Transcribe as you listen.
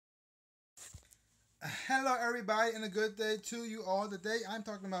Hello, everybody, and a good day to you all. Today, I'm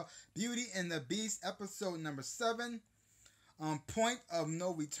talking about Beauty and the Beast, episode number 7, Point of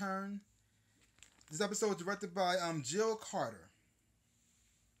No Return. This episode was directed by Jill Carter.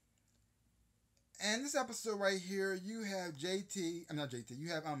 And this episode right here, you have I'm not JT, you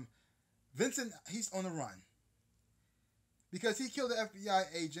have Vincent, he's on the run. Because he killed the FBI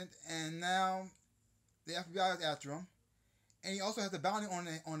agent, and now the FBI is after him. And he also has a bounty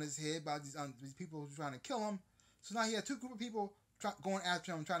on his head by these people who are trying to kill him. So now he has two group of people going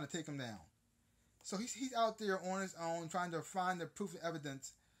after him, trying to take him down. So he's out there on his own, trying to find the proof and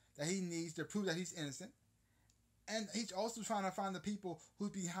evidence that he needs to prove that he's innocent. And he's also trying to find the people who's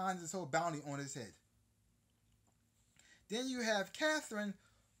behind this whole bounty on his head. Then you have Catherine,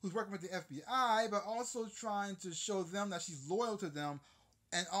 who's working with the FBI, but also trying to show them that she's loyal to them,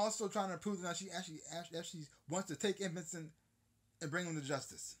 and also trying to prove that she actually wants to take in Vincent and bring him to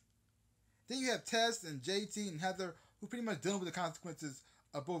justice. Then you have Tess and JT and Heather, who pretty much dealing with the consequences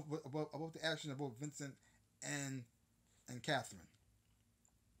of both the action of both Vincent and Catherine.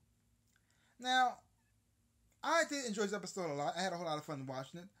 Now, I did enjoy this episode a lot. I had a whole lot of fun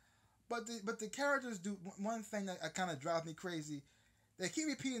watching it. But the characters do one thing that kind of drives me crazy. They keep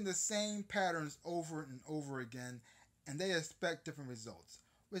repeating the same patterns over and over again, and they expect different results,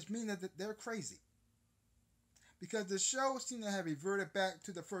 which means that they're crazy. Because the show seemed to have reverted back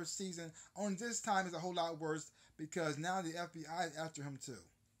to the first season, only this time is a whole lot worse because now the FBI is after him too.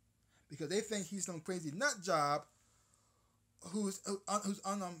 Because they think he's some crazy nut job who's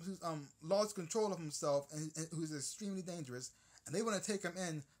lost control of himself and who's extremely dangerous, and they want to take him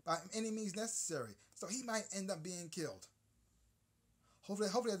in by any means necessary. So he might end up being killed. Hopefully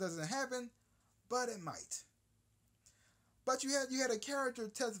that doesn't happen, but it might. But you had a character,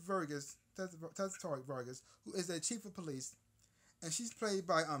 Tess Torek Vargas, who is a chief of police, and she's played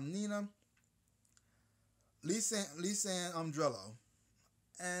by Nina Lisan Drello,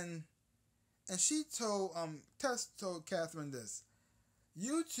 and she told Tess told Catherine this: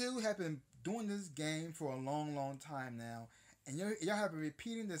 you two have been doing this game for a long, long time now, and y'all have been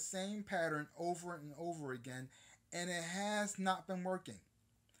repeating the same pattern over and over again, and it has not been working.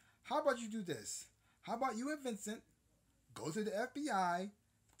 How about you do this? How about you and Vincent go to the FBI,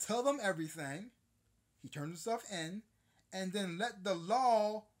 tell them everything, he turns himself in, and then let the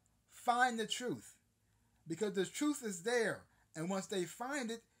law find the truth. Because the truth is there. And once they find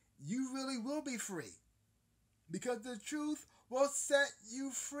it, you really will be free. Because the truth will set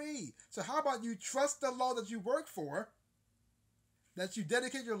you free. So how about you trust the law that you work for, that you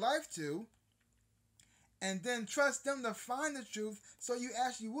dedicate your life to, and then trust them to find the truth, so you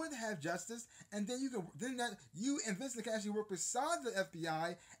actually would have justice, and then you and Vincent can actually work beside the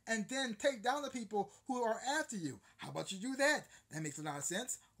FBI, and then take down the people who are after you. How about you do that? That makes a lot of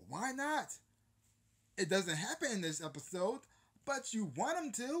sense. Why not? It doesn't happen in this episode, but you want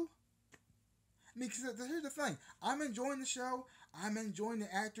them to. Because here's the thing, I'm enjoying the show. I'm enjoying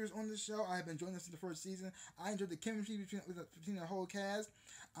the actors on the show. I've been enjoying this in the first season. I enjoyed the chemistry between the whole cast.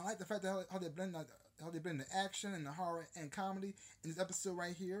 I like the fact that how they blend the action and the horror and comedy in this episode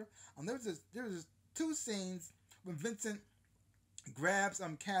right here. There was two scenes when Vincent grabs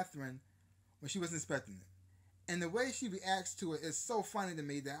Catherine when she wasn't expecting it. And the way she reacts to it is so funny to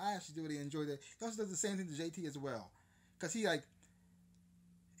me that I actually really enjoyed it. He also does the same thing to JT as well. Because he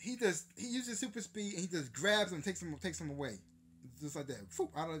uses super speed and he just grabs him and takes him away. Just like that.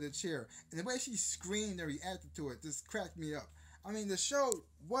 Out of the chair. And the way she screamed and reacted to it just cracked me up. I mean, the show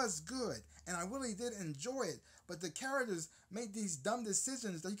was good, and I really did enjoy it. But the characters made these dumb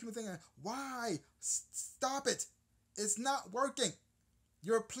decisions that you keep thinking, why? Stop it. It's not working.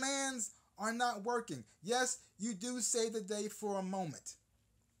 Your plans are not working. Yes, you do save the day for a moment.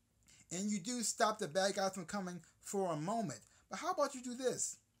 And you do stop the bad guys from coming for a moment. But how about you do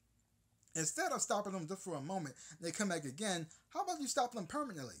this? Instead of stopping them just for a moment, they come back again, how about you stop them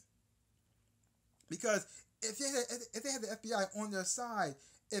permanently? Because if they had the FBI on their side,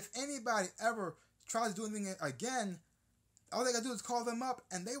 if anybody ever tries to do anything again, all they gotta do is call them up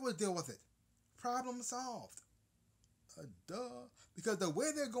and they will deal with it. Problem solved. Duh. Because the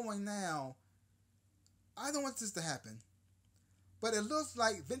way they're going now, I don't want this to happen. But it looks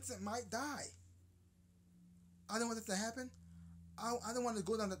like Vincent might die. I don't want this to happen. I don't want to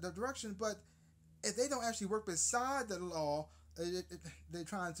go down that direction, but if they don't actually work beside the law, they're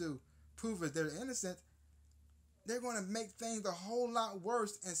trying to prove that they're innocent, they're going to make things a whole lot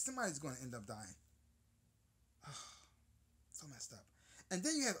worse, and somebody's going to end up dying. So messed up. And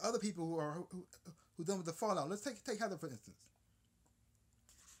then you have other people who done with the fallout. Let's take Heather for instance.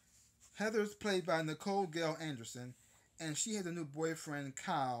 Heather's played by Nicole Gail Anderson, and she has a new boyfriend,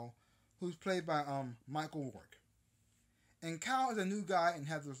 Kyle, who's played by Michael Rourke. And Kyle is a new guy in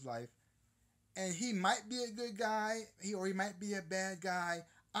Heather's life, and he might be a good guy, or he might be a bad guy.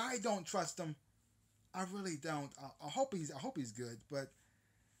 I don't trust him. I really don't. I hope he's good, but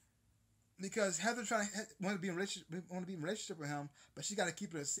because Heather want to be in relationship with him, but she got to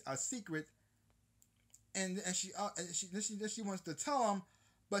keep it a secret, and she wants to tell him,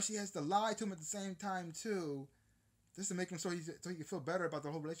 but she has to lie to him at the same time too, just to make him so he can feel better about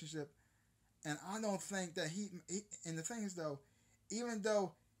the whole relationship. And I don't think that he and the thing is though, even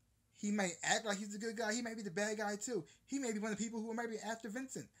though he may act like he's a good guy, he may be the bad guy too. He may be one of the people who might be after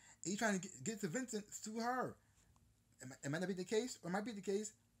Vincent. He's trying to get to Vincent through her. It might not be the case, or it might be the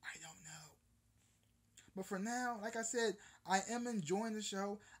case. I don't know. But for now, like I said, I am enjoying the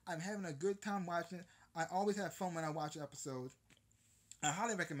show. I'm having a good time watching it. I always have fun when I watch an episode. I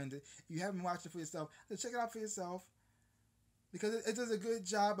highly recommend it. If you haven't watched it for yourself, just check it out for yourself. Because it does a good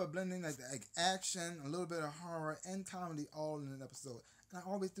job of blending like action, a little bit of horror, and comedy all in an episode. And I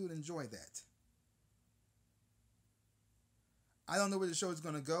always do enjoy that. I don't know where the show is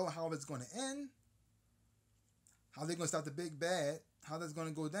going to go, how it's going to end, how they're going to stop the big bad, how that's going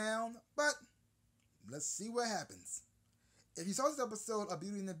to go down, but let's see what happens. If you saw this episode of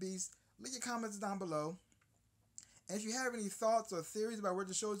Beauty and the Beast, leave your comments down below. And if you have any thoughts or theories about where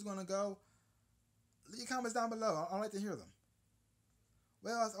the show is going to go, leave your comments down below. I'd like to hear them.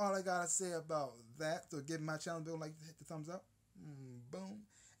 Well, that's all I got to say about that. So give my channel a bit, like, hit the thumbs up. Boom.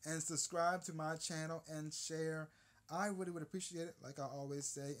 And subscribe to my channel and share. I really would appreciate it, like I always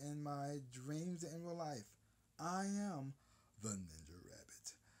say in my dreams and in real life. I am the Ninja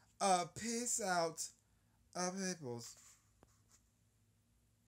Rabbit. Peace out, peoples.